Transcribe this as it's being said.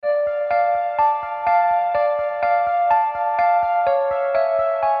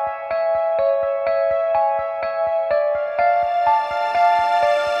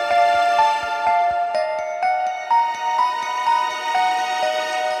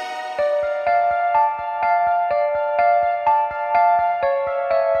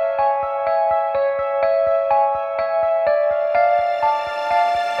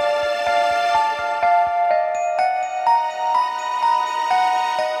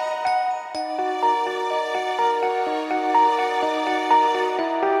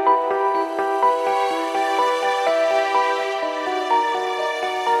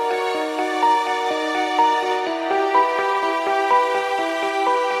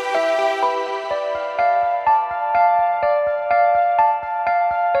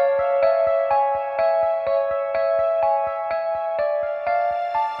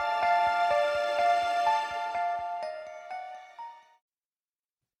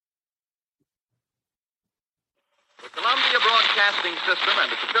Broadcasting System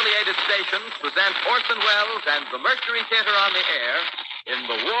and its affiliated stations present Orson Welles and the Mercury Theater on the air in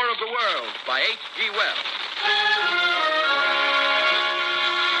The War of the Worlds by H.G. Wells.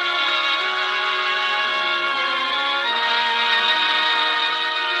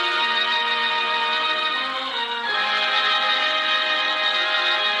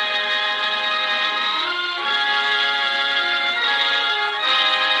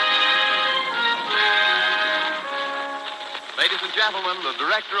 Ladies and gentlemen, the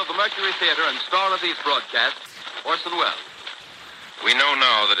director of the Mercury Theater and star of these broadcasts, Orson Welles. We know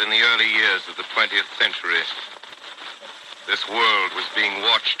now that in the early years of the 20th century, this world was being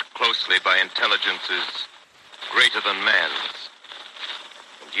watched closely by intelligences greater than man's,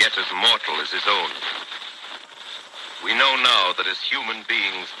 and yet as mortal as his own. We know now that as human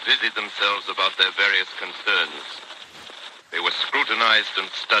beings busied themselves about their various concerns, they were scrutinized and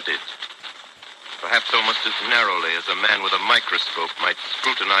studied, perhaps almost as narrowly as a man with a microscope might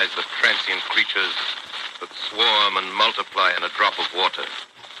scrutinize the transient creatures that swarm and multiply in a drop of water.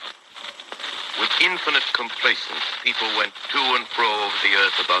 With infinite complacence, people went to and fro over the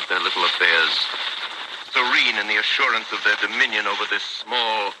earth about their little affairs, serene in the assurance of their dominion over this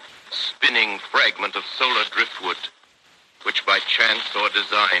small, spinning fragment of solar driftwood, which by chance or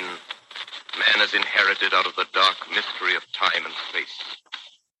design, man has inherited out of the dark mystery of time and space.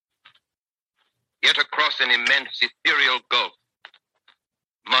 Yet across an immense ethereal gulf,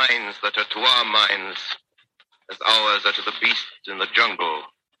 minds that are to our minds as ours are to the beasts in the jungle,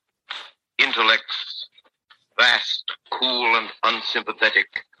 intellects, vast, cool, and unsympathetic,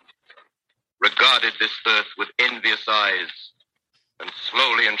 regarded this earth with envious eyes and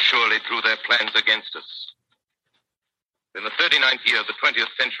slowly and surely drew their plans against us. In the 39th year of the 20th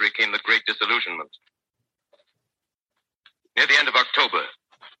century came the Great Disillusionment. Near the end of October,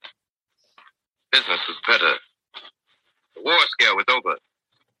 business was better. The war scare was over.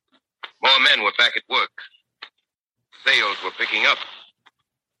 More men were back at work. Sales were picking up.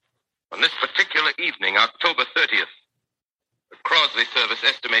 On this particular evening, October 30th, the Crosley service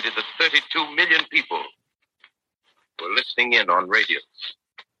estimated that 32 million people were listening in on radios.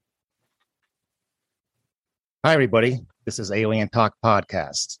 Hi, everybody. This is Alien Talk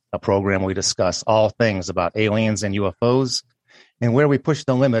Podcast, a program where we discuss all things about aliens and UFOs, and where we push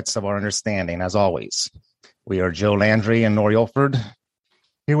the limits of our understanding, as always. We are Joe Landry and Nori Olford,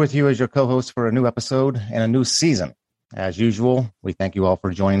 here with you as your co-host for a new episode and a new season. As usual, we thank you all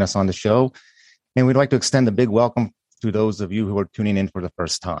for joining us on the show, and we'd like to extend a big welcome to those of you who are tuning in for the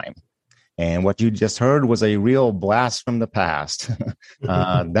first time. And what you just heard was a real blast from the past.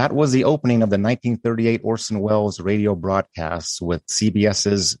 That was the opening of the 1938 Orson Welles radio broadcasts with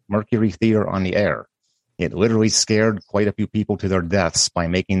CBS's Mercury Theater on the air. It literally scared quite a few people to their deaths by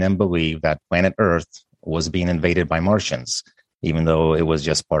making them believe that planet Earth was being invaded by Martians, even though it was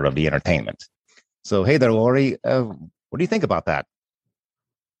just part of the entertainment. So, hey there, Lori. What do you think about that?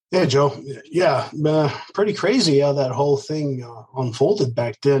 Yeah, Joe. Yeah, pretty crazy how that whole thing unfolded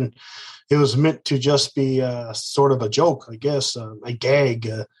back then. It was meant to just be sort of a joke, I guess, a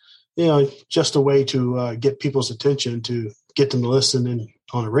gag, just a way to get people's attention, to get them to listen in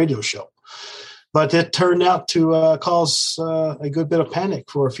on a radio show. But it turned out to cause a good bit of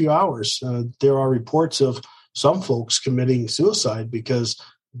panic for a few hours. There are reports of some folks committing suicide because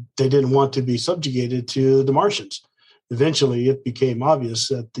they didn't want to be subjugated to the Martians. Eventually, it became obvious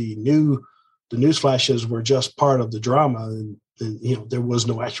that the news flashes were just part of the drama, and there was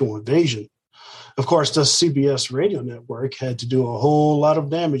no actual invasion. Of course, the CBS radio network had to do a whole lot of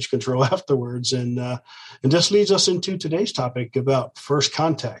damage control afterwards, and this leads us into today's topic about first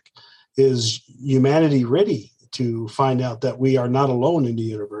contact. Is humanity ready to find out that we are not alone in the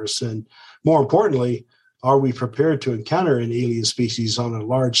universe? And more importantly, are we prepared to encounter an alien species on a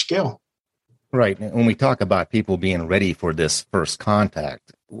large scale? Right. When we talk about people being ready for this first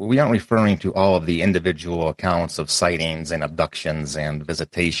contact, we aren't referring to all of the individual accounts of sightings and abductions and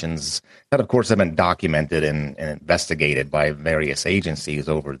visitations that, of course, have been documented and investigated by various agencies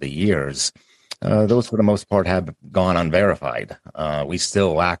over the years. Those, for the most part, have gone unverified. We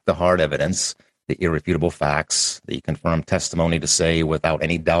still lack the hard evidence, the irrefutable facts, the confirmed testimony to say without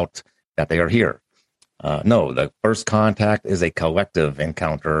any doubt that they are here. No, the first contact is a collective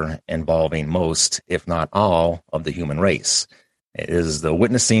encounter involving most, if not all, of the human race. It is the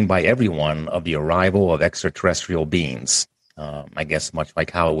witnessing by everyone of the arrival of extraterrestrial beings. I guess much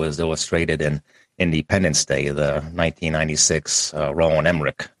like how it was illustrated in Independence Day, the 1996 Roland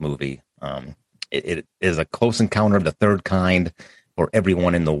Emmerich movie. It is a close encounter of the third kind for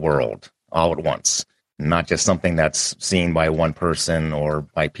everyone in the world, all at once. Not just something that's seen by one person or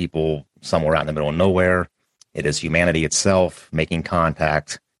by people somewhere out in the middle of nowhere. It is humanity itself making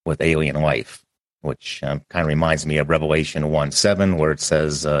contact with alien life, which kind of reminds me of Revelation 1:7, where it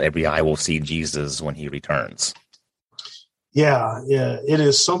says, every eye will see Jesus when he returns. Yeah, it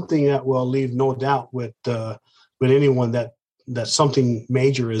is something that will leave no doubt with anyone that something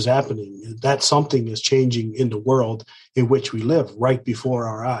major is happening. That something is changing in the world in which we live right before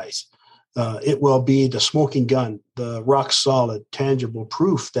our eyes. It will be the smoking gun, the rock solid, tangible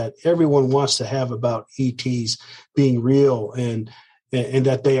proof that everyone wants to have about ETs being real and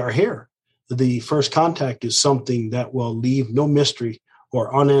that they are here. The first contact is something that will leave no mystery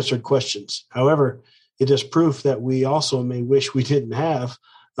or unanswered questions. However, it is proof that we also may wish we didn't have,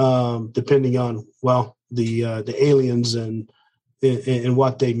 depending on, the aliens and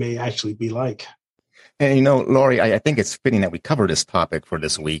what they may actually be like. And, Laurie, I think it's fitting that we cover this topic for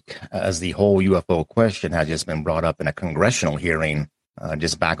this week, as the whole UFO question has just been brought up in a congressional hearing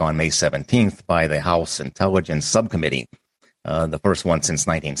just back on May 17th by the House Intelligence Subcommittee, the first one since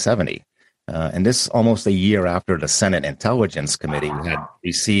 1970. And this almost a year after the Senate Intelligence Committee had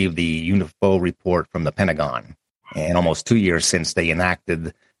received the UFO report from the Pentagon, and almost 2 years since they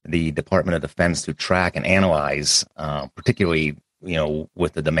enacted the Department of Defense to track and analyze, particularly,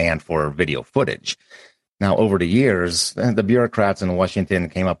 with the demand for video footage. Now, over the years, the bureaucrats in Washington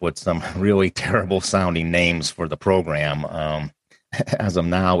came up with some really terrible sounding names for the program. As of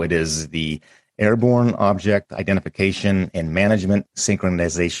now, it is the Airborne Object Identification and Management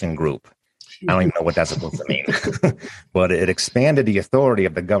Synchronization Group. I don't even know what that's supposed to mean, but it expanded the authority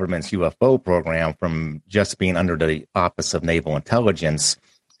of the government's UFO program from just being under the Office of Naval Intelligence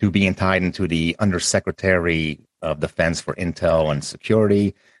to being tied into the Undersecretary of Defense for Intel and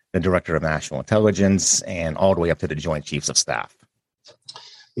Security, the Director of National Intelligence, and all the way up to the Joint Chiefs of Staff.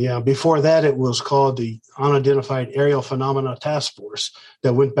 Yeah, before that, it was called the Unidentified Aerial Phenomena Task Force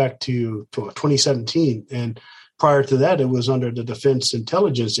that went back to 2017. And prior to that, it was under the Defense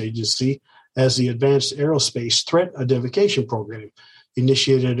Intelligence Agency as the Advanced Aerospace Threat Identification Program,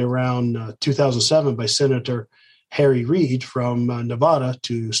 initiated around 2007 by Senator Harry Reid from Nevada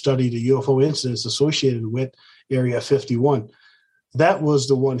to study the UFO incidents associated with Area 51. That was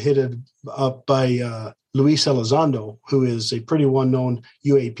the one headed up by Luis Elizondo, who is a pretty well-known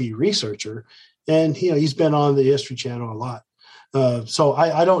UAP researcher. And, he's been on the History Channel a lot. So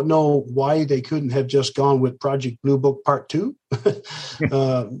I don't know why they couldn't have just gone with Project Blue Book Part 2,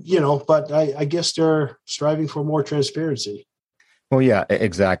 but I guess they're striving for more transparency. Well, yeah,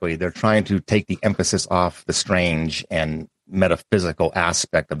 exactly. They're trying to take the emphasis off the strange and metaphysical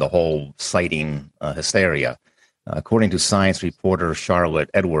aspect of the whole sighting hysteria. According to science reporter Charlotte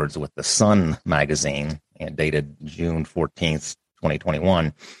Edwards with The Sun magazine, dated June 14th,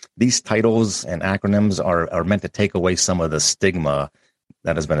 2021, these titles and acronyms are meant to take away some of the stigma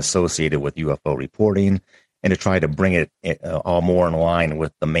that has been associated with UFO reporting and to try to bring it all more in line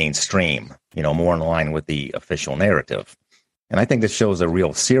with the mainstream, more in line with the official narrative. And I think this shows a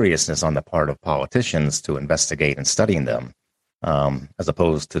real seriousness on the part of politicians to investigate and studying them, as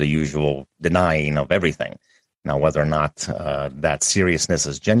opposed to the usual denying of everything. Now, whether or not that seriousness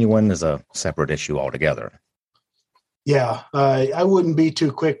is genuine is a separate issue altogether. Yeah, I wouldn't be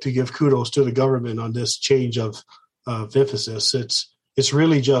too quick to give kudos to the government on this change of emphasis. It's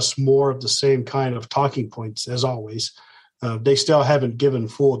really just more of the same kind of talking points as always. They still haven't given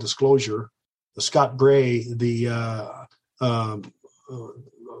full disclosure. Scott Bray, the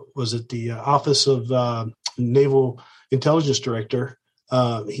Office of Naval Intelligence Director,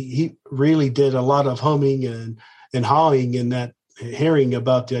 he really did a lot of humming and hawing in that hearing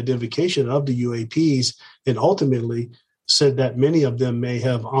about the identification of the UAPs, and ultimately said that many of them may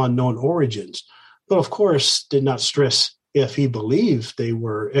have unknown origins. But of course, did not stress if he believed they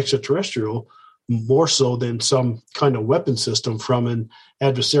were extraterrestrial, more so than some kind of weapon system from an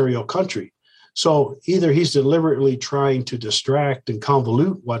adversarial country. So either he's deliberately trying to distract and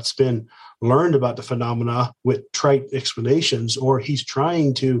convolute what's been learned about the phenomena with trite explanations, or he's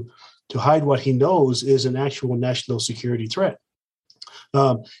trying to hide what he knows is an actual national security threat.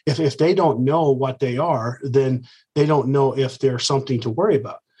 If they don't know what they are, then they don't know if they're something to worry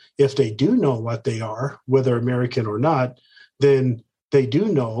about. If they do know what they are, whether American or not, then they do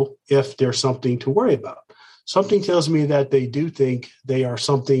know if they're something to worry about. Something tells me that they do think they are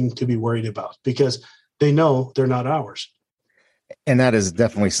something to be worried about because they know they're not ours. And that is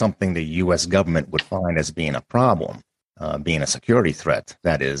definitely something the U.S. government would find as being a problem, being a security threat.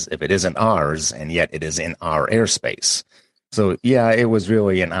 That is, if it isn't ours, and yet it is in our airspace. So, yeah, it was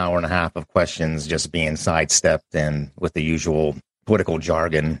really an hour and a half of questions just being sidestepped and with the usual political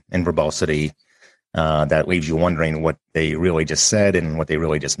jargon and verbosity that leaves you wondering what they really just said and what they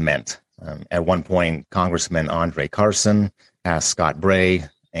really just meant. At one point, Congressman Andre Carson asked Scott Bray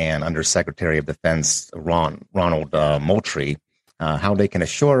and Undersecretary of Defense Ronald Moultrie how they can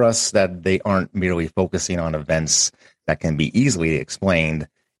assure us that they aren't merely focusing on events that can be easily explained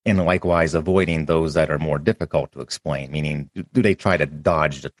and likewise avoiding those that are more difficult to explain, meaning do they try to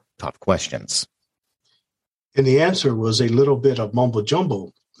dodge the tough questions? And the answer was a little bit of mumbo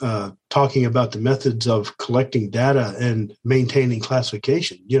jumbo, talking about the methods of collecting data and maintaining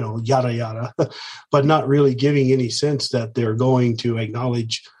classification, yada, yada, but not really giving any sense that they're going to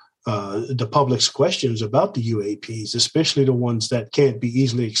acknowledge the public's questions about the UAPs, especially the ones that can't be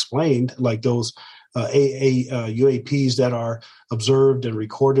easily explained, like those UAPs that are observed and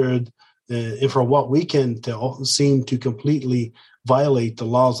recorded, and from what we can tell, seem to completely violate the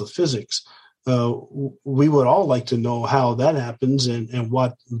laws of physics. We would all like to know how that happens and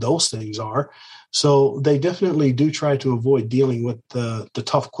what those things are. So they definitely do try to avoid dealing with the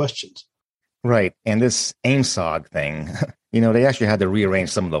tough questions. Right. And this AIMSOG thing, they actually had to rearrange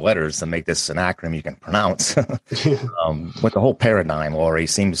some of the letters to make this an acronym you can pronounce. But the whole paradigm, Laurie,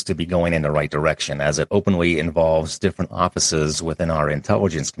 seems to be going in the right direction as it openly involves different offices within our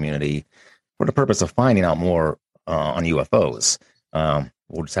intelligence community for the purpose of finding out more on UFOs.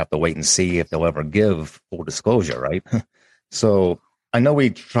 We'll just have to wait and see if they'll ever give full disclosure, right? So I know we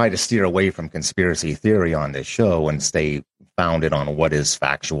try to steer away from conspiracy theory on this show and stay founded on what is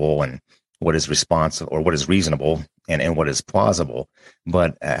factual and what is responsive or what is reasonable and what is plausible.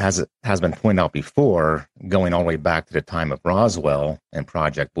 But as it has been pointed out before, going all the way back to the time of Roswell and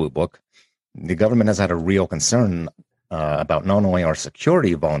Project Blue Book, the government has had a real concern about not only our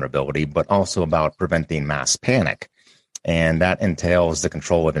security vulnerability, but also about preventing mass panic. And that entails the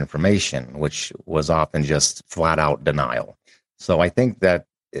control of information, which was often just flat out denial. So I think that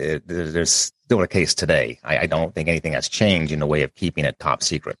there's still a case today. I don't think anything has changed in the way of keeping it top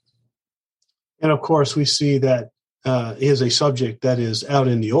secret. And of course, we see that is a subject that is out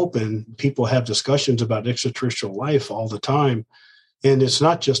in the open. People have discussions about extraterrestrial life all the time. And it's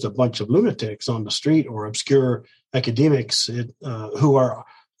not just a bunch of lunatics on the street or obscure academics who are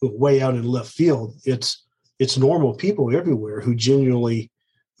way out in left field. It's normal people everywhere who genuinely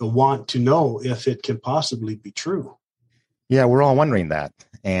want to know if it can possibly be true. Yeah, we're all wondering that.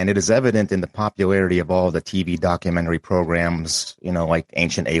 And it is evident in the popularity of all the TV documentary programs, like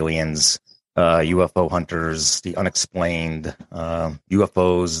Ancient Aliens, UFO Hunters, The Unexplained,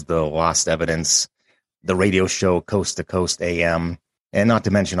 UFOs, The Lost Evidence, the radio show Coast to Coast AM, and not to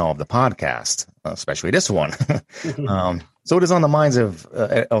mention all of the podcasts, especially this one. So it is on the minds of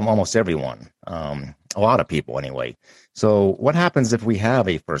almost everyone, a lot of people anyway. So what happens if we have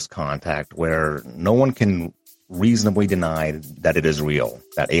a first contact where no one can reasonably deny that it is real,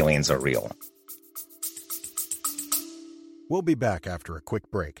 that aliens are real? We'll be back after a quick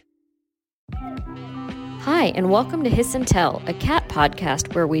break. Hi, and welcome to Hiss and Tell, a cat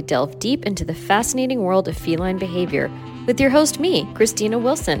podcast where we delve deep into the fascinating world of feline behavior with your host, me, Christina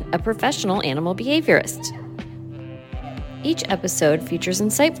Wilson, a professional animal behaviorist. Each episode features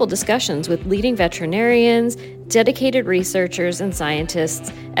insightful discussions with leading veterinarians, dedicated researchers and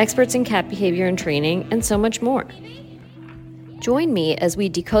scientists, experts in cat behavior and training, and so much more. Join me as we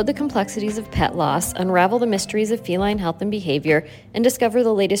decode the complexities of pet loss, unravel the mysteries of feline health and behavior, and discover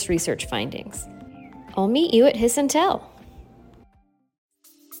the latest research findings. I'll meet you at Hiss and Tell.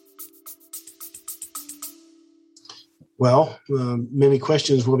 Well, many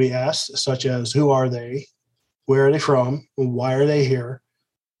questions will be asked, such as who are they, where are they from, why are they here,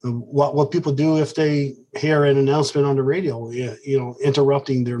 what will people do if they hear an announcement on the radio,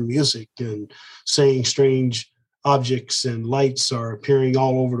 interrupting their music and saying strange objects and lights are appearing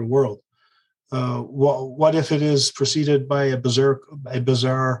all over the world. What if it is preceded by a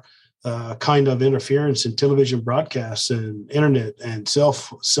bizarre kind of interference in television broadcasts and internet and cell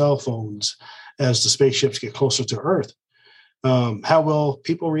phones as the spaceships get closer to Earth? How will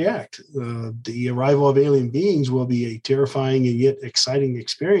people react? The arrival of alien beings will be a terrifying and yet exciting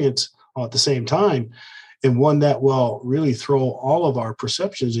experience all at the same time, and one that will really throw all of our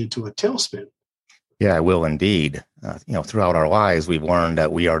perceptions into a tailspin. Yeah, it will indeed. Throughout our lives, we've learned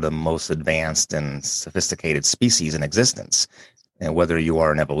that we are the most advanced and sophisticated species in existence. And whether you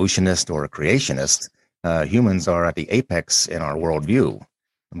are an evolutionist or a creationist, humans are at the apex in our worldview.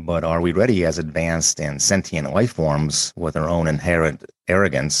 But are we ready as advanced and sentient life forms with our own inherent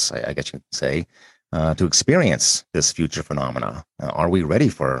arrogance, I guess you could say, to experience this future phenomena? Are we ready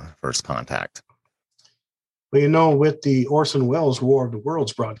for first contact? Well, with the Orson Welles War of the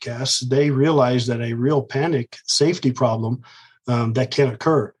Worlds broadcast, they realized that a real panic safety problem that can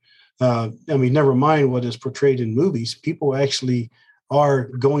occur. Never mind what is portrayed in movies. People actually are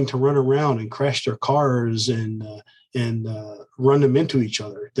going to run around and crash their cars and run them into each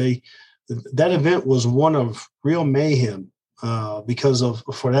other. That event was one of real mayhem because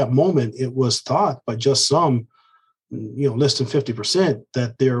for that moment, it was thought by just some, less than 50%,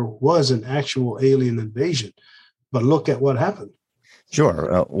 that there was an actual alien invasion. But look at what happened.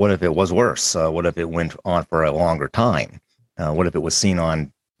 Sure. What if it was worse? What if it went on for a longer time? What if it was seen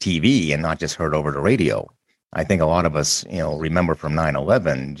on TV and not just heard over the radio? I think a lot of us, remember from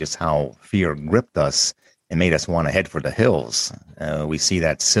 9/11 just how fear gripped us and made us want to head for the hills. We see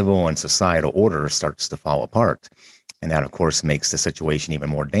that civil and societal order starts to fall apart. And that, of course, makes the situation even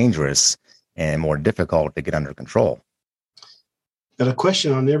more dangerous and more difficult to get under control. But a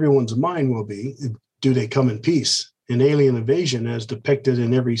question on everyone's mind will be, do they come in peace? An alien invasion, as depicted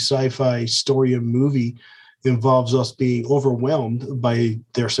in every sci-fi story and movie, involves us being overwhelmed by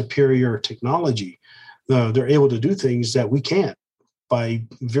their superior technology. They're able to do things that we can't, by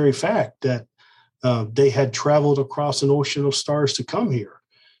very fact that they had traveled across an ocean of stars to come here.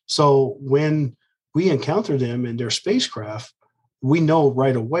 So when we encounter them in their spacecraft, we know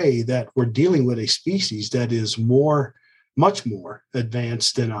right away that we're dealing with a species that is much more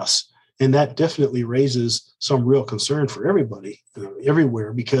advanced than us. And that definitely raises some real concern for everybody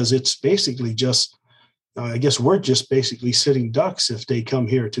everywhere, because it's basically just, I guess we're just basically sitting ducks if they come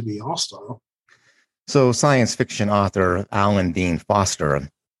here to be hostile. So science fiction author Alan Dean Foster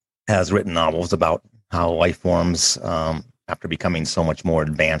has written novels about how life forms, after becoming so much more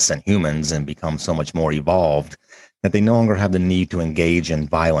advanced than humans and become so much more evolved, that they no longer have the need to engage in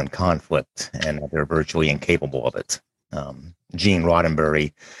violent conflict, and that they're virtually incapable of it. Gene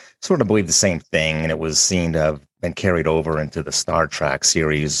Roddenberry sort of believed the same thing, and it was seen to have been carried over into the Star Trek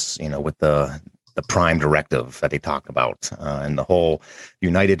series, with the Prime Directive that they talk about, and the whole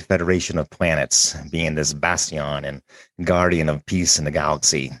United Federation of Planets being this bastion and guardian of peace in the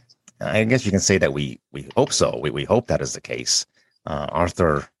galaxy. I guess you can say that we hope so. We hope that is the case.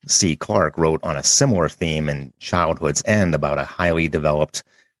 Arthur C. Clarke wrote on a similar theme in Childhood's End about a highly developed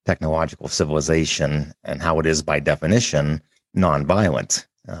technological civilization and how it is, by definition, nonviolent.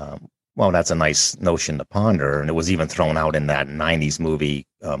 Well, that's a nice notion to ponder, and it was even thrown out in that 90s movie,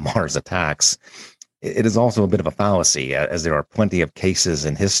 Mars Attacks. It is also a bit of a fallacy, as there are plenty of cases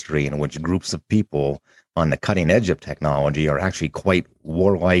in history in which groups of people on the cutting edge of technology are actually quite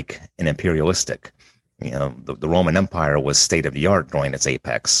warlike and imperialistic. The Roman Empire was state of the art during its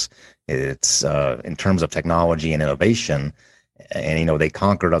apex. It's in terms of technology and innovation, and they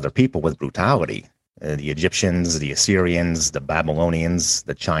conquered other people with brutality. The Egyptians, the Assyrians, the Babylonians,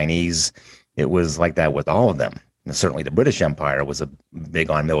 the Chinese. It was like that with all of them. And certainly the British Empire was big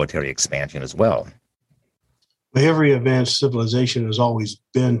on military expansion as well. Every advanced civilization has always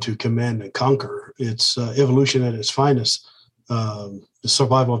been to command and conquer. It's evolution at its finest, the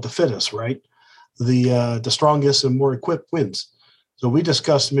survival of the fittest, right? The strongest and more equipped wins. So we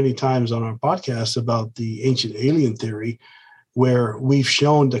discussed many times on our podcast about the ancient alien theory, where we've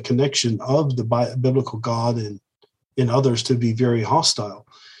shown the connection of the biblical God and others to be very hostile.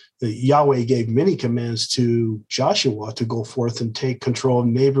 Yahweh gave many commands to Joshua to go forth and take control of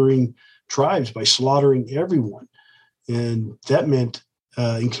neighboring tribes by slaughtering everyone. And that meant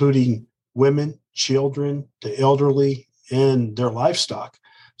including women, children, the elderly, and their livestock.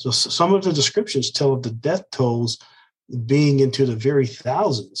 So some of the descriptions tell of the death tolls being into the very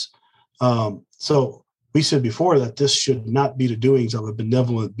thousands. So we said before that this should not be the doings of a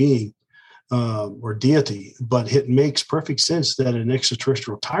benevolent being or deity, but it makes perfect sense that an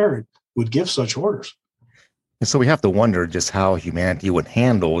extraterrestrial tyrant would give such orders. And so we have to wonder just how humanity would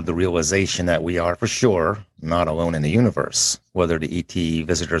handle the realization that we are, for sure, not alone in the universe, whether the ET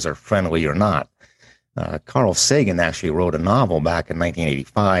visitors are friendly or not. Carl Sagan actually wrote a novel back in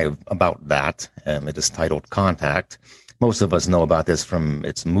 1985 about that. It is titled Contact. Most of us know about this from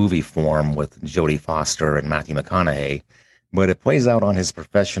its movie form with Jodie Foster and Matthew McConaughey, but it plays out on his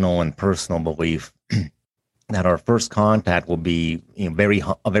professional and personal belief that our first contact will be a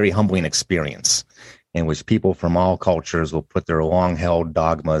very humbling experience, in which people from all cultures will put their long-held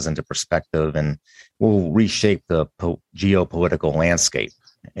dogmas into perspective and will reshape the geopolitical landscape.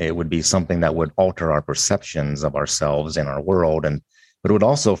 It would be something that would alter our perceptions of ourselves and our world, but it would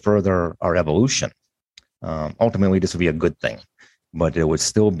also further our evolution. Ultimately, this would be a good thing, but it would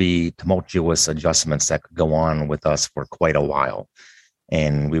still be tumultuous adjustments that could go on with us for quite a while.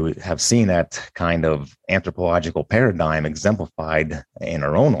 And we would have seen that kind of anthropological paradigm exemplified in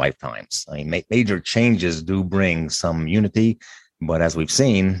our own lifetimes. I mean, major changes do bring some unity, but as we've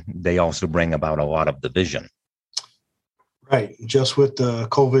seen, they also bring about a lot of division. Right. Just with the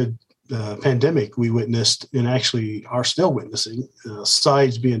COVID pandemic, we witnessed, and actually are still witnessing,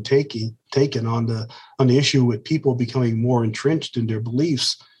 sides being taken on the issue, with people becoming more entrenched in their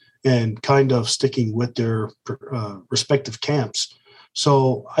beliefs and kind of sticking with their respective camps.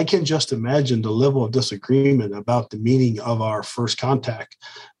 So I can just imagine the level of disagreement about the meaning of our first contact,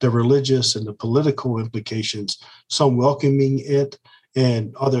 the religious and the political implications, some welcoming it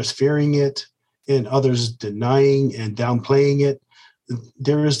and others fearing it and others denying and downplaying it.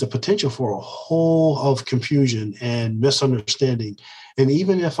 There is the potential for a whole of confusion and misunderstanding. And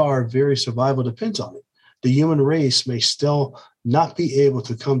even if our very survival depends on it, the human race may still not be able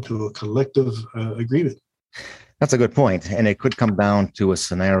to come to a collective agreement. That's a good point. And it could come down to a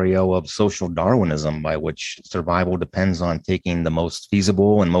scenario of social Darwinism, by which survival depends on taking the most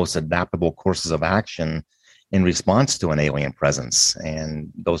feasible and most adaptable courses of action in response to an alien presence.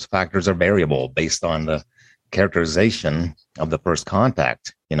 And those factors are variable based on the characterization of the first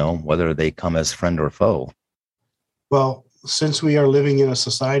contact, whether they come as friend or foe. Well, since we are living in a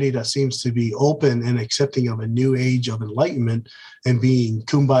society that seems to be open and accepting of a new age of enlightenment and being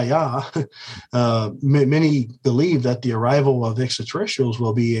kumbaya, many believe that the arrival of extraterrestrials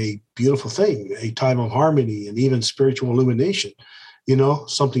will be a beautiful thing, a time of harmony and even spiritual illumination,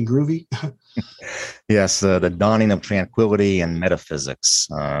 something groovy. Yes, the dawning of tranquility and metaphysics,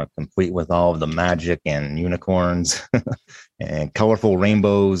 complete with all of the magic and unicorns and colorful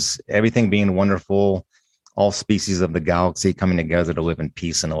rainbows, everything being wonderful, all species of the galaxy coming together to live in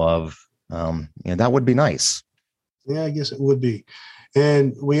peace and love. That would be nice. Yeah, I guess it would be.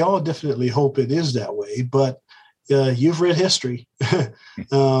 And we all definitely hope it is that way. But you've read history.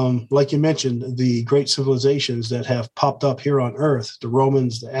 Like you mentioned, the great civilizations that have popped up here on Earth, the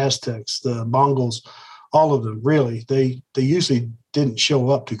Romans, the Aztecs, the Mongols, all of them, really, they usually didn't show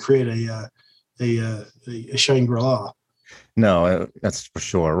up to create a Shangri-La. No, that's for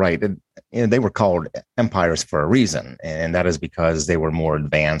sure. Right. They were called empires for a reason, and that is because they were more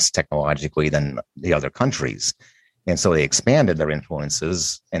advanced technologically than the other countries. And so they expanded their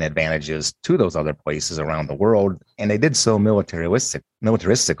influences and advantages to those other places around the world, and they did so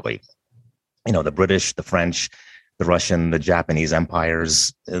militaristically. The British, the French, the Russian, the Japanese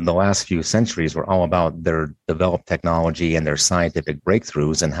empires in the last few centuries were all about their developed technology and their scientific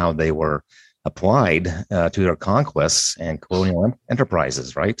breakthroughs and how they were applied to their conquests and colonial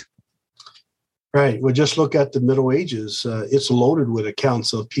enterprises, right? Right. Well, just look at the Middle Ages. It's loaded with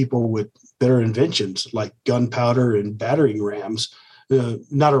accounts of people with better inventions like gunpowder and battering rams,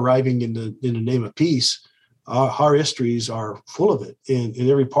 not arriving in the name of peace. Our histories are full of it in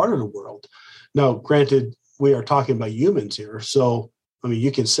every part of the world. Now, granted, we are talking about humans here. So,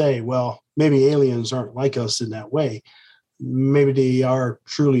 you can say, well, maybe aliens aren't like us in that way. Maybe they are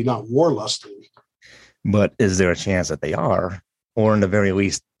truly not warlusty. But is there a chance that they are, or in the very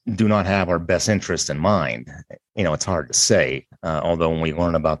least, do not have our best interests in mind? It's hard to say, although when we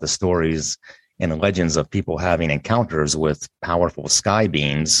learn about the stories and legends of people having encounters with powerful sky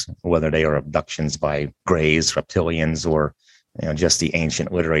beings, whether they are abductions by greys, reptilians, or just the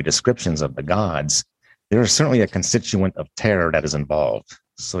ancient literary descriptions of the gods, there is certainly a constituent of terror that is involved.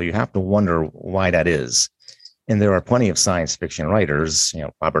 So you have to wonder why that is. And there are plenty of science fiction writers,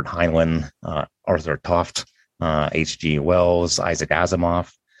 Robert Heinlein, Arthur Toft, H.G. Wells, Isaac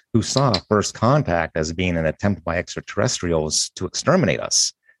Asimov, who saw first contact as being an attempt by extraterrestrials to exterminate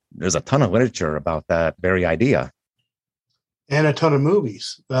us. There's a ton of literature about that very idea. And a ton of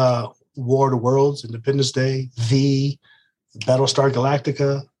movies. War of the Worlds, Independence Day, V, Battlestar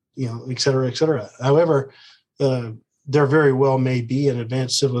Galactica, et cetera, et cetera. However, there very well may be an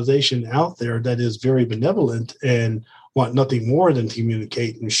advanced civilization out there that is very benevolent and want nothing more than to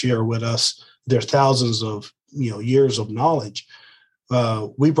communicate and share with us their thousands of years of knowledge.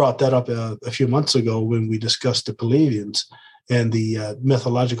 We brought that up a few months ago when we discussed the Pleiadians and the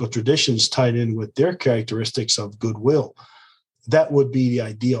mythological traditions tied in with their characteristics of goodwill. That would be the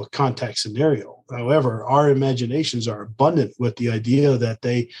ideal contact scenario. However, our imaginations are abundant with the idea that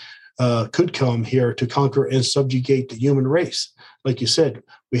they could come here to conquer and subjugate the human race. Like you said,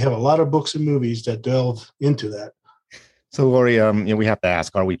 we have a lot of books and movies that delve into that. So, Lori, we have to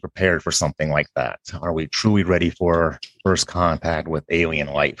ask, are we prepared for something like that? Are we truly ready for first contact with alien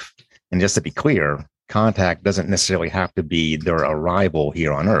life? And just to be clear, contact doesn't necessarily have to be their arrival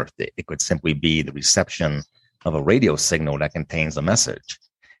here on Earth. It could simply be the reception of a radio signal that contains a message.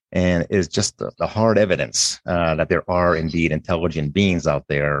 And it's just the hard evidence that there are indeed intelligent beings out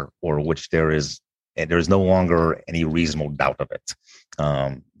there, for which there's no longer any reasonable doubt of it.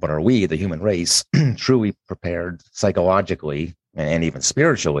 But are we, the human race, truly prepared psychologically and even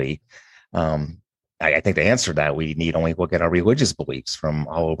spiritually I think to answer that, we need only look at our religious beliefs from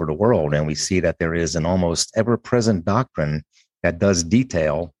all over the world, and we see that there is an almost ever-present doctrine that does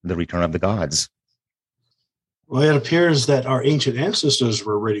detail the return of the gods. Well, it appears that our ancient ancestors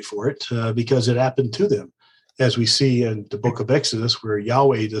were ready for it because it happened to them, as we see in the book of Exodus, where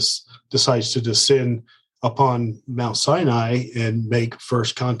Yahweh decides to descend upon Mount Sinai and make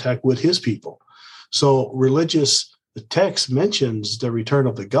first contact with his people. So religious text mentions the return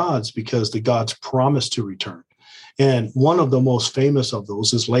of the gods because the gods promised to return. And one of the most famous of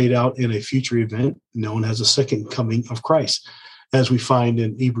those is laid out in a future event known as the second coming of Christ, as we find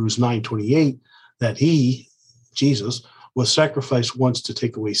in Hebrews 9:28, that he, Jesus, was sacrificed once to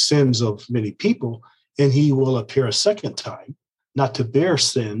take away sins of many people, and he will appear a second time, not to bear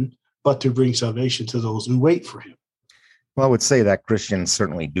sin, but to bring salvation to those who wait for him. Well, I would say that Christians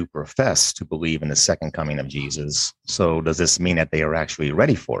certainly do profess to believe in the second coming of Jesus. So does this mean that they are actually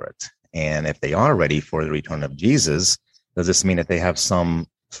ready for it? And if they are ready for the return of Jesus, does this mean that they have some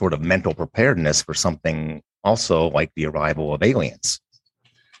sort of mental preparedness for something also like the arrival of aliens?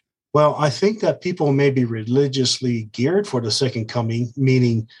 Well, I think that people may be religiously geared for the second coming,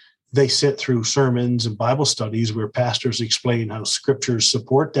 meaning they sit through sermons and Bible studies where pastors explain how scriptures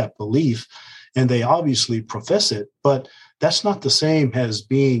support that belief, and they obviously profess it, but that's not the same as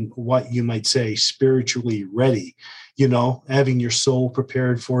being what you might say spiritually ready, having your soul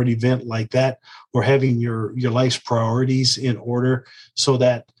prepared for an event like that, or having your life's priorities in order so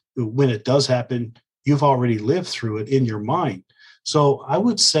that when it does happen, you've already lived through it in your mind. So I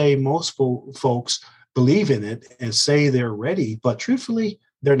would say most folks believe in it and say they're ready, but truthfully,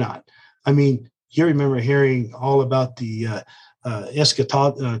 they're not. I mean, you remember hearing all about the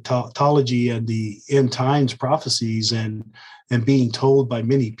eschatology and the end times prophecies and being told by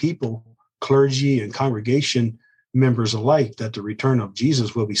many people, clergy and congregation members alike, that the return of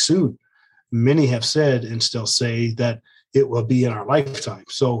Jesus will be soon. Many have said and still say that it will be in our lifetime.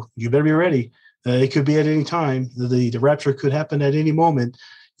 So you better be ready. It could be at any time. The rapture could happen at any moment,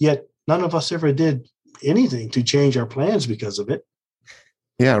 yet none of us ever did anything to change our plans because of it.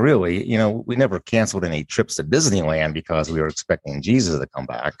 Yeah, really. We never canceled any trips to Disneyland because we were expecting Jesus to come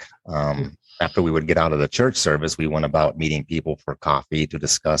back. After we would get out of the church service, we went about meeting people for coffee to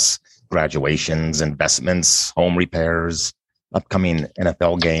discuss graduations, investments, home repairs, upcoming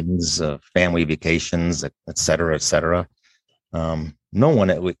NFL games, family vacations, et cetera, et cetera. No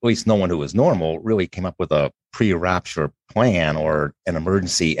one, at least no one who was normal, really came up with a pre-rapture plan or an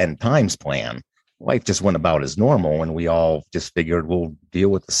emergency end times plan. Life just went about as normal, and we all just figured we'll deal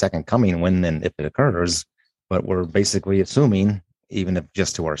with the second coming when and if it occurs. But we're basically assuming, even if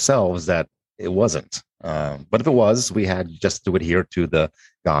just to ourselves, that it wasn't. But if it was, we had just to adhere to the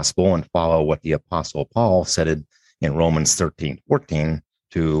gospel and follow what the Apostle Paul said in Romans 13:14,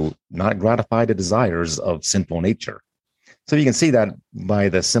 to not gratify the desires of sinful nature. So you can see that by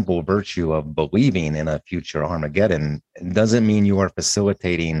the simple virtue of believing in a future Armageddon, it doesn't mean you are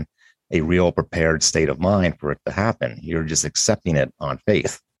facilitating a real prepared state of mind for it to happen. You're just accepting it on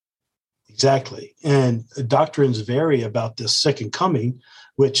faith. Exactly. And doctrines vary about this second coming,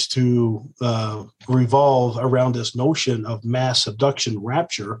 which to revolve around this notion of mass abduction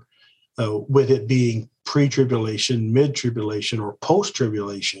rapture, with it being pre-tribulation, mid-tribulation, or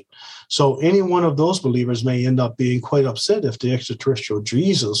post-tribulation. So any one of those believers may end up being quite upset if the extraterrestrial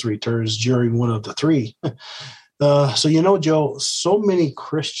Jesus returns during one of the three. So, Joe, so many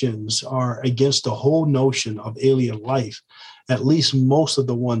Christians are against the whole notion of alien life, at least most of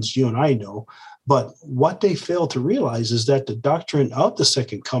the ones you and I know. But what they fail to realize is that the doctrine of the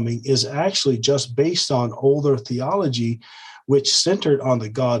second coming is actually just based on older theology, which centered on the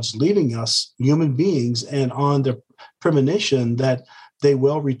gods leaving us, human beings, and on the premonition that they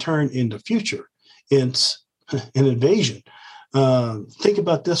will return in the future. It's an invasion. Think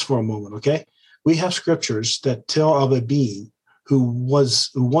about this for a moment, okay? We have scriptures that tell of a being who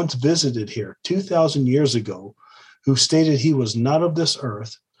once visited here 2,000 years ago, who stated he was not of this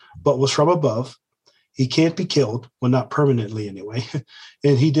earth, but was from above. He can't be killed, well, not permanently anyway.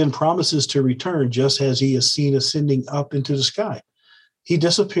 And he then promises to return just as he is seen ascending up into the sky. He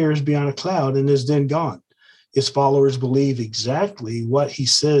disappears beyond a cloud and is then gone. His followers believe exactly what he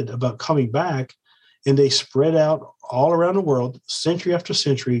said about coming back, and they spread out all around the world, century after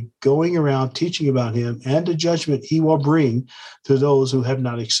century, going around teaching about him and the judgment he will bring to those who have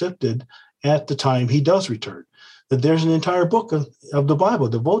not accepted at the time he does return. That there's an entire book of the Bible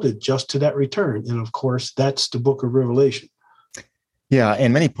devoted just to that return. And of course, that's the book of Revelation. Yeah,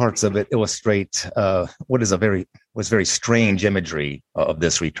 and many parts of it illustrate what is very strange imagery of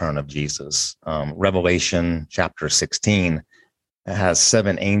this return of Jesus. Revelation chapter 16 It has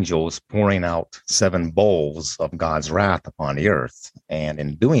 7 angels pouring out 7 bowls of God's wrath upon the earth. And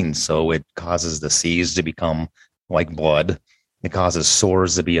in doing so, it causes the seas to become like blood. It causes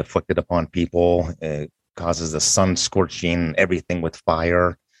sores to be afflicted upon people. It causes the sun scorching everything with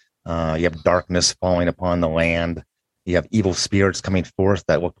fire. You have darkness falling upon the land. You have evil spirits coming forth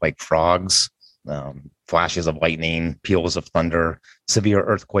that look like frogs, flashes of lightning, peals of thunder, severe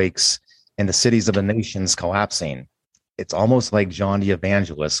earthquakes, and the cities of the nations collapsing. It's almost like John the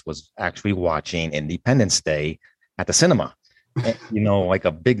Evangelist was actually watching Independence Day at the cinema. And, like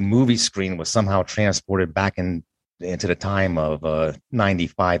a big movie screen was somehow transported back into the time of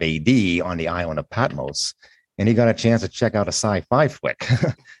 95 AD on the island of Patmos. And he got a chance to check out a sci-fi flick.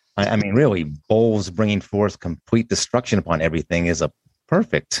 I mean, really, bowls bringing forth complete destruction upon everything is a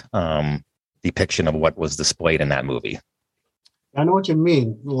perfect depiction of what was displayed in that movie. I know what you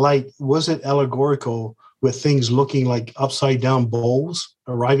mean. Like, was it allegorical with things looking like upside down bowls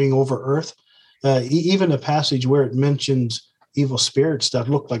arriving over Earth? Even a passage where it mentions evil spirits that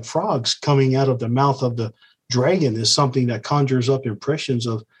look like frogs coming out of the mouth of the dragon is something that conjures up impressions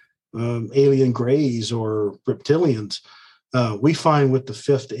of alien greys or reptilians. We find with the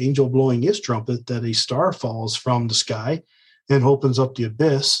 5th angel blowing his trumpet that a star falls from the sky and opens up the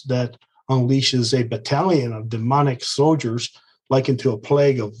abyss that unleashes a battalion of demonic soldiers likened to a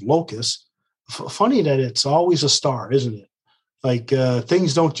plague of locusts. Funny that it's always a star, isn't it? Like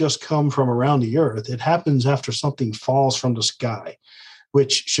things don't just come from around the earth. It happens after something falls from the sky,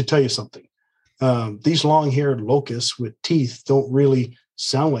 which should tell you something. These long-haired locusts with teeth don't really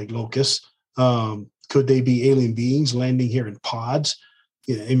sound like locusts. Could they be alien beings landing here in pods,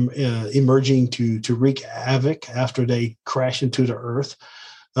 emerging to wreak havoc after they crash into the earth?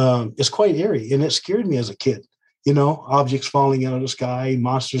 It's quite eerie, and it scared me as a kid. Objects falling out of the sky,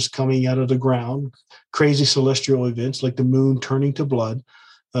 monsters coming out of the ground, crazy celestial events like the moon turning to blood,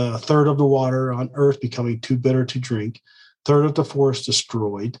 a third of the water on Earth becoming too bitter to drink, third of the forest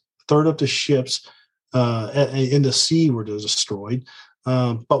destroyed, third of the ships in the sea were destroyed.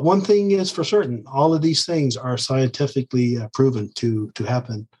 But one thing is for certain, all of these things are scientifically proven to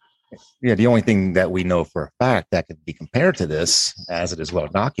happen. Yeah, the only thing that we know for a fact that could be compared to this, as it is well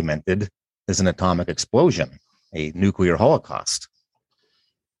documented, is an atomic explosion, a nuclear holocaust.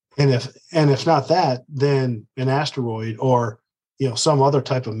 And if not that, then an asteroid or some other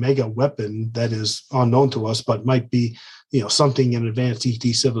type of mega weapon that is unknown to us, but might be something an advanced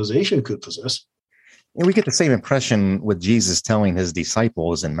ET civilization could possess. And we get the same impression with Jesus telling his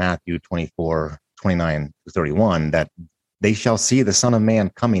disciples in Matthew 24:29-31 that they shall see the Son of Man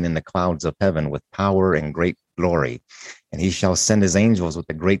coming in the clouds of heaven with power and great glory, and he shall send his angels with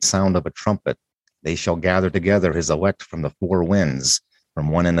the great sound of a trumpet. They shall gather together his elect from the 4 winds, from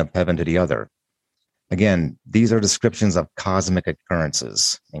one end of heaven to the other. Again, these are descriptions of cosmic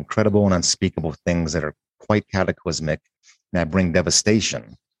occurrences, incredible and unspeakable things that are quite cataclysmic, that bring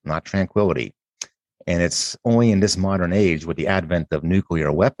devastation, not tranquility. And it's only in this modern age with the advent of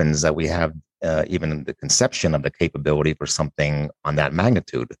nuclear weapons that we have even the conception of the capability for something on that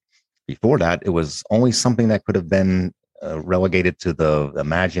magnitude. Before that, it was only something that could have been relegated to the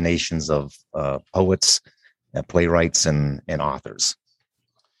imaginations of poets, playwrights, and authors.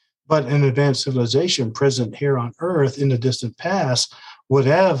 But an advanced civilization present here on Earth in the distant past would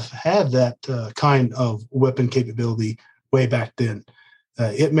have had that kind of weapon capability way back then.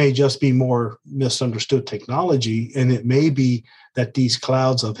 It may just be more misunderstood technology, and it may be that these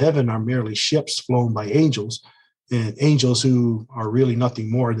clouds of heaven are merely ships flown by angels, and angels who are really nothing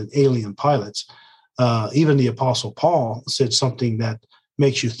more than alien pilots. Even the Apostle Paul said something that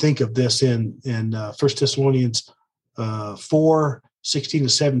makes you think of this in 1 Thessalonians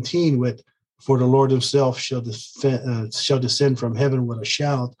 4:16-17 with, "For the Lord himself shall descend from heaven with a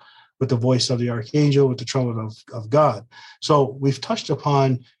shout, with the voice of the archangel, with the trumpet of God." So we've touched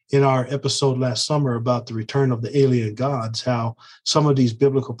upon in our episode last summer about the return of the alien gods, how some of these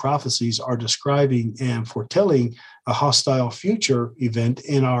biblical prophecies are describing and foretelling a hostile future event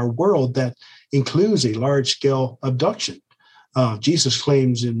in our world that includes a large-scale abduction. Jesus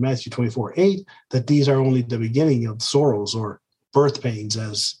claims in Matthew 24:8 that these are only the beginning of sorrows or birth pains,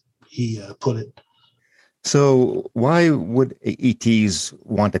 as he put it. So why would ETs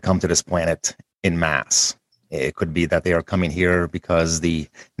want to come to this planet in mass? It could be that they are coming here because the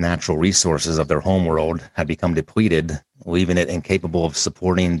natural resources of their homeworld have become depleted, leaving it incapable of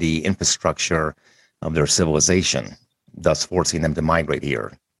supporting the infrastructure of their civilization, thus forcing them to migrate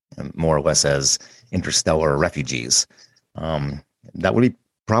here, more or less as interstellar refugees. That would be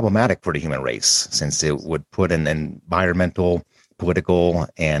problematic for the human race, since it would put an environmental, political,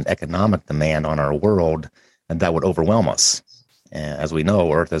 and economic demand on our world, and that would overwhelm us. As we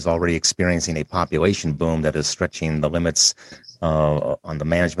know, Earth is already experiencing a population boom that is stretching the limits on the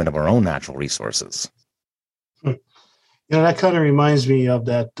management of our own natural resources. That kind of reminds me of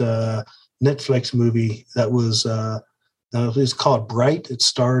that Netflix movie that was it's called Bright. It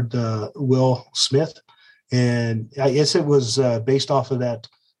starred Will Smith, and I guess it was based off of that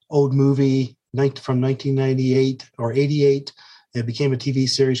old movie from 1998 or 88. It became a TV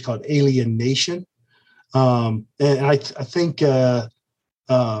series called Alien Nation. And I think, can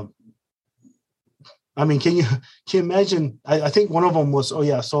you imagine? I think one of them was,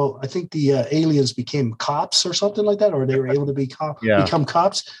 so I think the aliens became cops or something like that, or they were able to become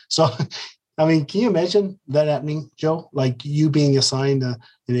cops. So, can you imagine that happening, Joe? Like you being assigned an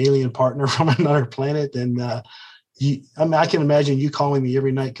alien partner from another planet, and I can imagine you calling me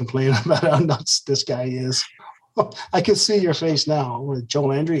every night complaining about how nuts this guy is. I can see your face now with Joe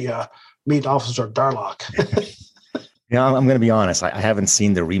Landry. Meet Officer Darlock. Yeah, I'm going to be honest. I haven't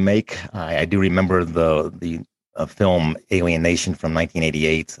seen the remake. I do remember the film Alien Nation from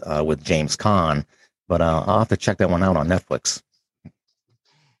 1988 with James Caan, but I'll have to check that one out on Netflix.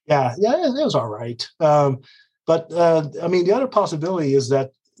 Yeah, it was all right. But the other possibility is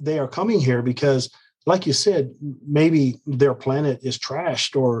that they are coming here because, like you said, maybe their planet is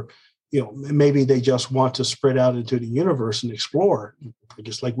trashed, or maybe they just want to spread out into the universe and explore,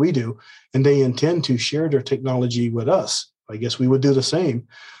 just like we do, and they intend to share their technology with us. I guess we would do the same.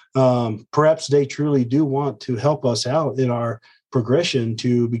 Perhaps they truly do want to help us out in our progression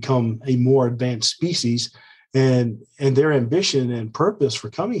to become a more advanced species, and their ambition and purpose for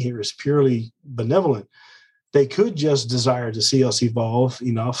coming here is purely benevolent. They could just desire to see us evolve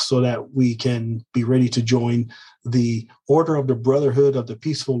enough so that we can be ready to join the order of the brotherhood of the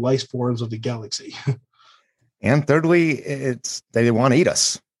peaceful life forms of the galaxy. And thirdly, they want to eat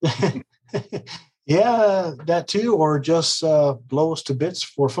us. Yeah, that too, or just blow us to bits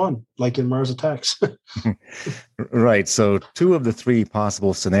for fun, like in Mars Attacks. Right. So 2 of the 3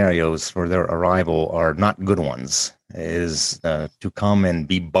 possible scenarios for their arrival are not good ones. Is to come and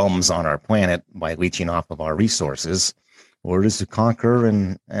be bums on our planet by leeching off of our resources, or is to conquer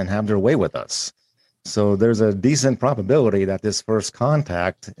and have their way with us. So there's a decent probability that this first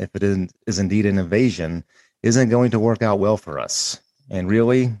contact, if it is indeed an invasion, isn't going to work out well for us. And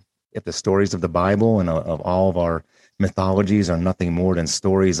really, if the stories of the Bible and of all of our mythologies are nothing more than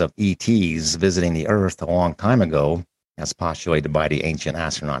stories of ETs visiting the Earth a long time ago, as postulated by the ancient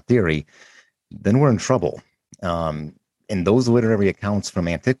astronaut theory, then we're in trouble. In those literary accounts from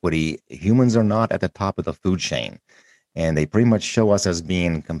antiquity, humans are not at the top of the food chain, and they pretty much show us as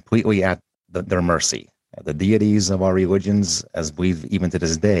being completely at their mercy. The deities of our religions, as believed even to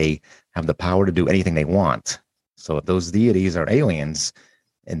this day, have the power to do anything they want. So if those deities are aliens,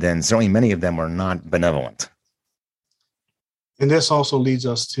 and then certainly many of them are not benevolent. And this also leads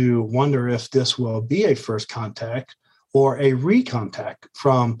us to wonder if this will be a first contact or a recontact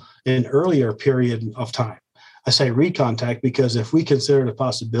from an earlier period of time. I say recontact because if we consider the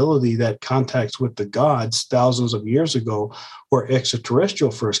possibility that contacts with the gods thousands of years ago were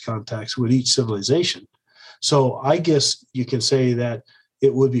extraterrestrial first contacts with each civilization. So I guess you can say that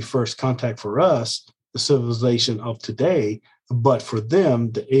it would be first contact for us, the civilization of today, but for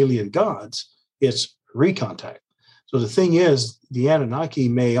them, the alien gods, it's recontact. So the thing is, the Anunnaki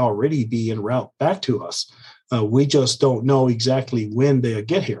may already be en route back to us. We just don't know exactly when they'll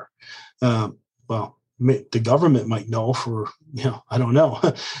get here. The government might know for, I don't know.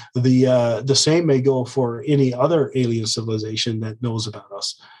 The same may go for any other alien civilization that knows about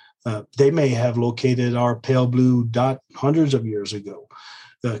us. They may have located our pale blue dot hundreds of years ago.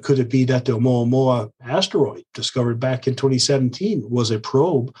 Could it be that the Oumuamua asteroid discovered back in 2017 was a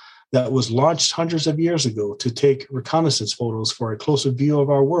probe that was launched hundreds of years ago to take reconnaissance photos for a closer view of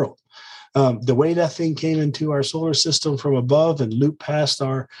our world? The way that thing came into our solar system from above and looped past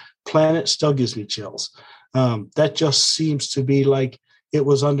our planet still gives me chills. That just seems to be like it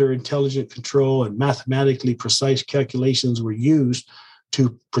was under intelligent control and mathematically precise calculations were used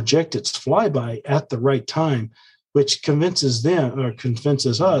to project its flyby at the right time, which convinces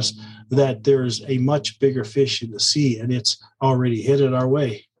us that there's a much bigger fish in the sea and it's already headed our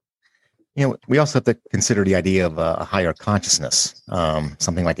way. We also have to consider the idea of a higher consciousness,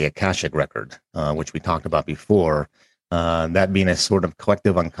 something like the Akashic record, which we talked about before, that being a sort of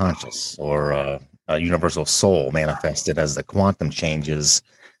collective unconscious or a universal soul manifested as the quantum changes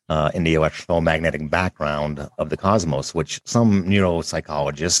in the electromagnetic background of the cosmos, which some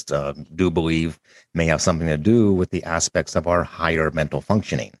neuropsychologists do believe may have something to do with the aspects of our higher mental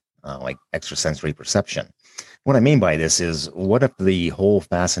functioning, like extrasensory perception. What I mean by this is, what if the whole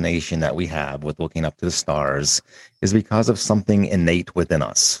fascination that we have with looking up to the stars is because of something innate within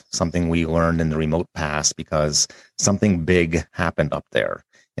us, something we learned in the remote past because something big happened up there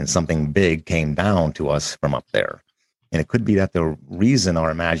and something big came down to us from up there? And it could be that the reason our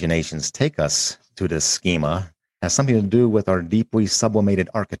imaginations take us to this schema has something to do with our deeply sublimated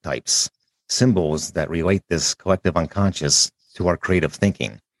archetypes, symbols that relate this collective unconscious to our creative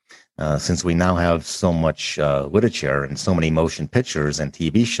thinking. Since we now have so much literature and so many motion pictures and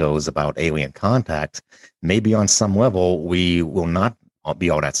TV shows about alien contact, maybe on some level we will not be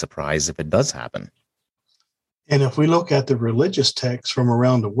all that surprised if it does happen. And if we look at the religious texts from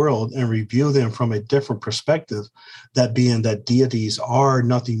around the world and review them from a different perspective, that being that deities are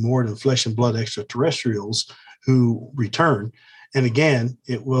nothing more than flesh and blood extraterrestrials who return. And again,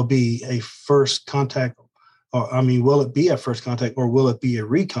 it will be a first contact, will it be a first contact or will it be a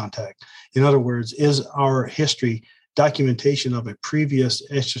recontact? In other words, is our history documentation of a previous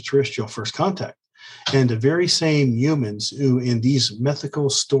extraterrestrial first contact? And the very same humans who in these mythical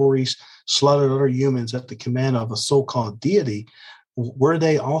stories slaughtered other humans at the command of a so-called deity, were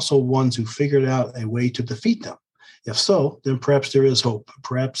they also ones who figured out a way to defeat them? If so, then perhaps there is hope.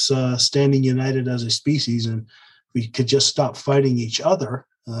 Perhaps standing united as a species, and we could just stop fighting each other.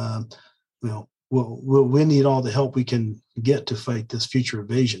 We'll need all the help we can get to fight this future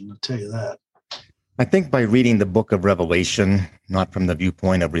invasion. I'll tell you that. I think by reading the book of Revelation, not from the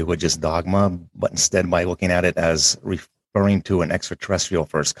viewpoint of religious dogma, but instead by looking at it as referring to an extraterrestrial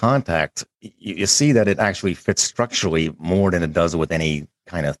first contact, you see that it actually fits structurally more than it does with any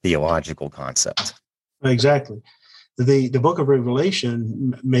kind of theological concept. Exactly. The book of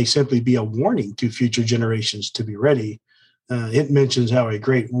Revelation may simply be a warning to future generations to be ready. It mentions how a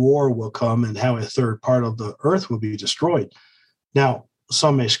great war will come and how a third part of the earth will be destroyed. Now,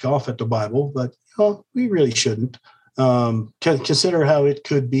 some may scoff at the Bible, but we really shouldn't. Consider how it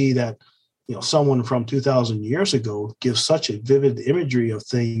could be that someone from 2,000 years ago gives such a vivid imagery of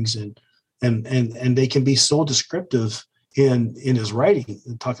things, and they can be so descriptive in his writing.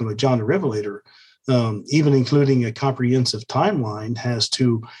 And talking about John the Revelator, even including a comprehensive timeline as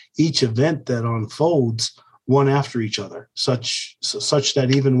to each event that unfolds one after each other, such that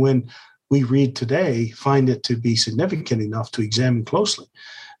even when we read today, find it to be significant enough to examine closely.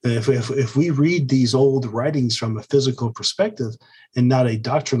 If we read these old writings from a physical perspective and not a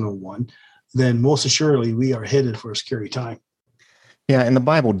doctrinal one, then most assuredly we are headed for a scary time. Yeah, and the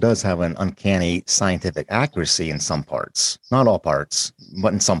Bible does have an uncanny scientific accuracy in some parts. Not all parts,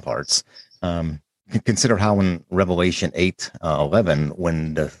 but in some parts. Consider how in Revelation 8:11,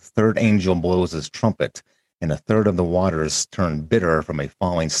 when the third angel blows his trumpet, and a third of the waters turn bitter from a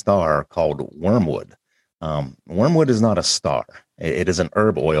falling star called wormwood. Wormwood is not a star. It is an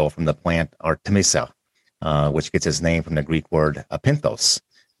herb oil from the plant Artemisia, which gets its name from the Greek word apinthos,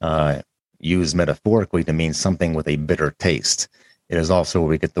 used metaphorically to mean something with a bitter taste. It is also where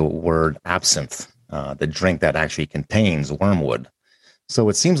we get the word absinthe, the drink that actually contains wormwood. So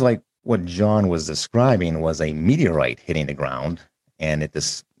it seems like what John was describing was a meteorite hitting the ground, and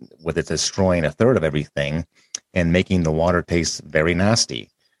with it destroying a third of everything and making the water taste very nasty.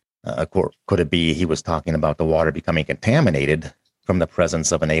 Could it be he was talking about the water becoming contaminated from the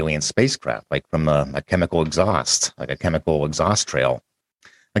presence of an alien spacecraft, like from a chemical exhaust, like a chemical exhaust trail?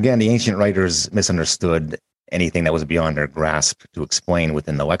 Again, the ancient writers misunderstood anything that was beyond their grasp to explain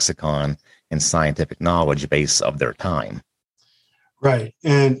within the lexicon and scientific knowledge base of their time. Right.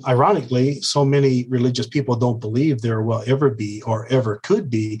 And ironically, so many religious people don't believe there will ever be or ever could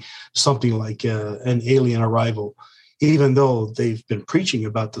be something like an alien arrival, even though they've been preaching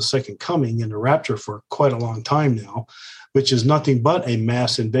about the second coming and the rapture for quite a long time now, which is nothing but a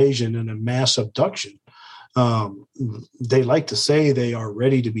mass invasion and a mass abduction. They like to say they are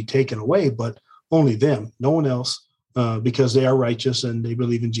ready to be taken away, but only them, no one else, because they are righteous and they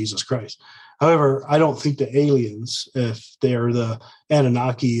believe in Jesus Christ. However, I don't think the aliens, if they're the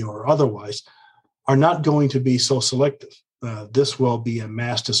Anunnaki or otherwise, are not going to be so selective. This will be a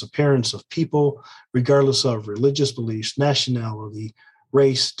mass disappearance of people, regardless of religious beliefs, nationality,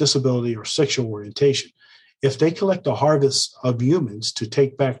 race, disability, or sexual orientation. If they collect a harvest of humans to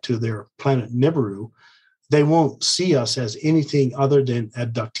take back to their planet Nibiru, they won't see us as anything other than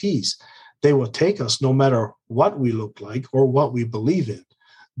abductees. They will take us no matter what we look like or what we believe in.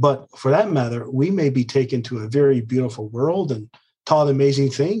 But for that matter, we may be taken to a very beautiful world and taught amazing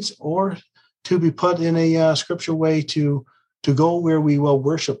things, or to be put in a scriptural way to go where we will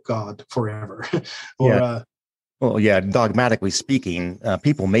worship God forever. Dogmatically speaking,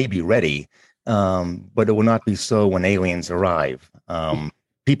 people may be ready, but it will not be so when aliens arrive.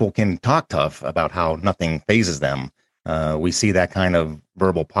 people can talk tough about how nothing phases them. We see that kind of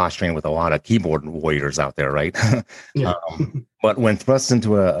verbal posturing with a lot of keyboard warriors out there, right? Yeah. But when thrust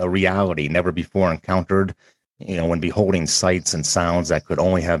into a reality never before encountered, when beholding sights and sounds that could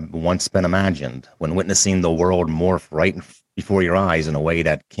only have once been imagined, when witnessing the world morph right before your eyes in a way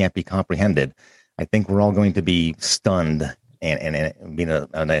that can't be comprehended, I think we're all going to be stunned and be in a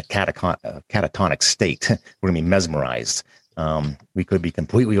catatonic state. We're going to be mesmerized. We could be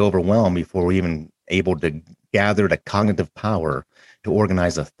completely overwhelmed before we're even able to gather the cognitive power to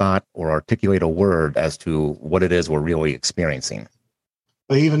organize a thought or articulate a word as to what it is we're really experiencing.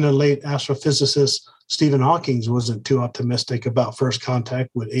 But even the late astrophysicist Stephen Hawking wasn't too optimistic about first contact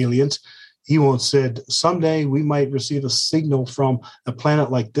with aliens. He once said, someday we might receive a signal from a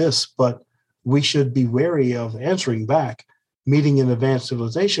planet like this, but we should be wary of answering back. Meeting an advanced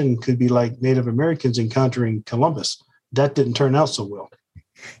civilization could be like Native Americans encountering Columbus. That didn't turn out so well.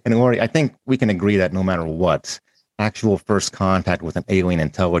 And Lori, I think we can agree that no matter what, actual first contact with an alien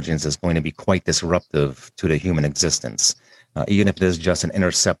intelligence is going to be quite disruptive to the human existence. Even if it is just an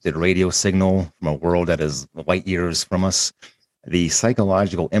intercepted radio signal from a world that is light years from us, the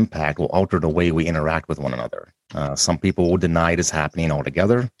psychological impact will alter the way we interact with one another. Some people will deny it is happening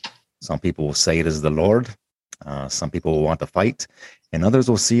altogether. Some people will say it is the Lord. Some people will want to fight, and others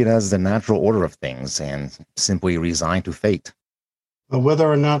will see it as the natural order of things and simply resign to fate. Whether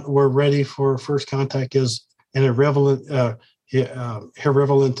or not we're ready for first contact is an irrelevant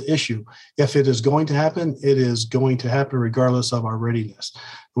issue. If it is going to happen, it is going to happen regardless of our readiness.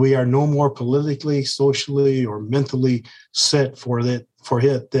 We are no more politically, socially, or mentally set for it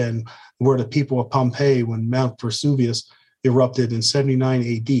than were the people of Pompeii when Mount Vesuvius erupted in 79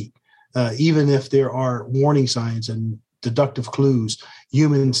 AD. Even if there are warning signs and deductive clues,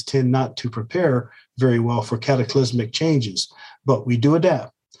 humans tend not to prepare very well for cataclysmic changes, but we do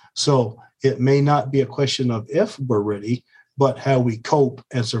adapt. So it may not be a question of if we're ready, but how we cope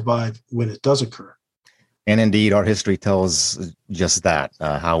and survive when it does occur. And indeed, our history tells just that,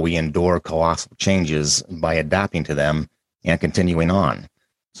 how we endure colossal changes by adapting to them and continuing on.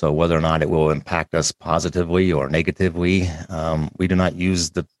 So whether or not it will impact us positively or negatively, we do not use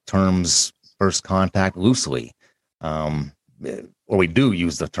the terms first contact loosely. Or we do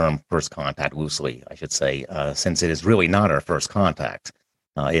use the term first contact loosely, I should say, since it is really not our first contact.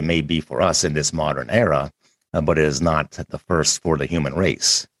 It may be for us in this modern era, but it is not the first for the human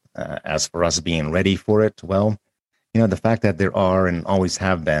race. As for us being ready for it, well, the fact that there are and always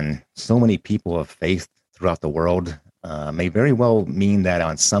have been so many people of faith throughout the world may very well mean that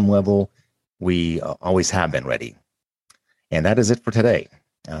on some level, we always have been ready. And that is it for today.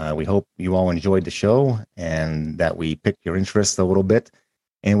 We hope you all enjoyed the show and that we picked your interest a little bit.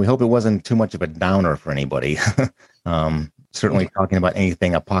 And we hope it wasn't too much of a downer for anybody. Certainly talking about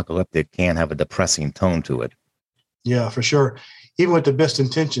anything apocalyptic can have a depressing tone to it. Yeah, for sure. Even with the best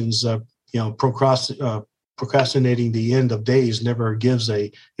intentions, procrastinating the end of days never gives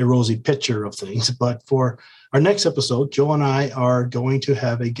a rosy picture of things. But for our next episode, Joe and I are going to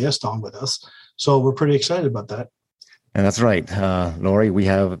have a guest on with us. So we're pretty excited about that. And that's right, Lori. We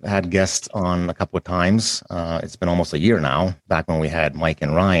have had guests on a couple of times. It's been almost a year now, back when we had Mike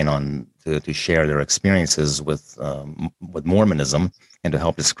and Ryan on to share their experiences with Mormonism and to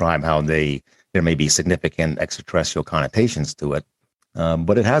help describe how there may be significant extraterrestrial connotations to it.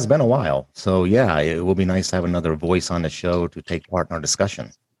 But it has been a while. So, yeah, it will be nice to have another voice on the show to take part in our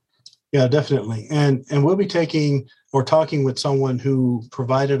discussion. Yeah, definitely. And we'll be talking with someone who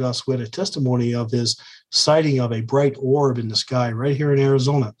provided us with a testimony of his sighting of a bright orb in the sky right here in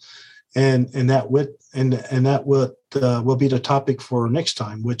Arizona. And that will be the topic for next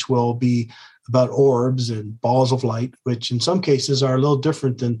time, which will be about orbs and balls of light, which in some cases are a little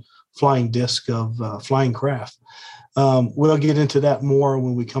different than flying disc of flying craft. We'll get into that more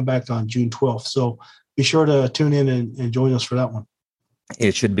when we come back on June 12th. So be sure to tune in and join us for that one.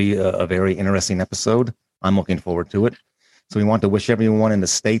 It should be a very interesting episode. I'm looking forward to it. So we want to wish everyone in the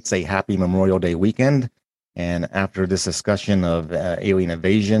States a happy Memorial Day weekend. And after this discussion of alien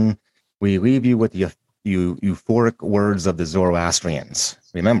invasion, we leave you with the euphoric words of the Zoroastrians.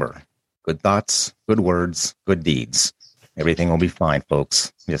 Remember, good thoughts, good words, good deeds. Everything will be fine,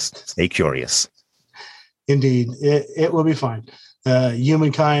 folks. Just stay curious. Indeed, it will be fine.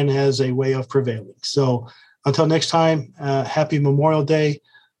 Humankind has a way of prevailing. So until next time, happy Memorial Day.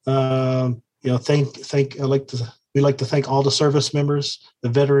 We'd like to thank all the service members, the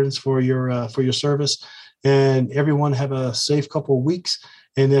veterans for your service, and everyone have a safe couple of weeks.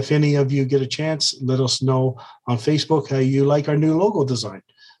 And if any of you get a chance, let us know on Facebook how you like our new logo design.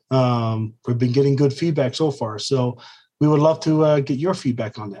 We've been getting good feedback so far. So we would love to get your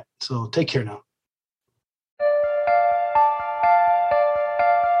feedback on that. So take care now.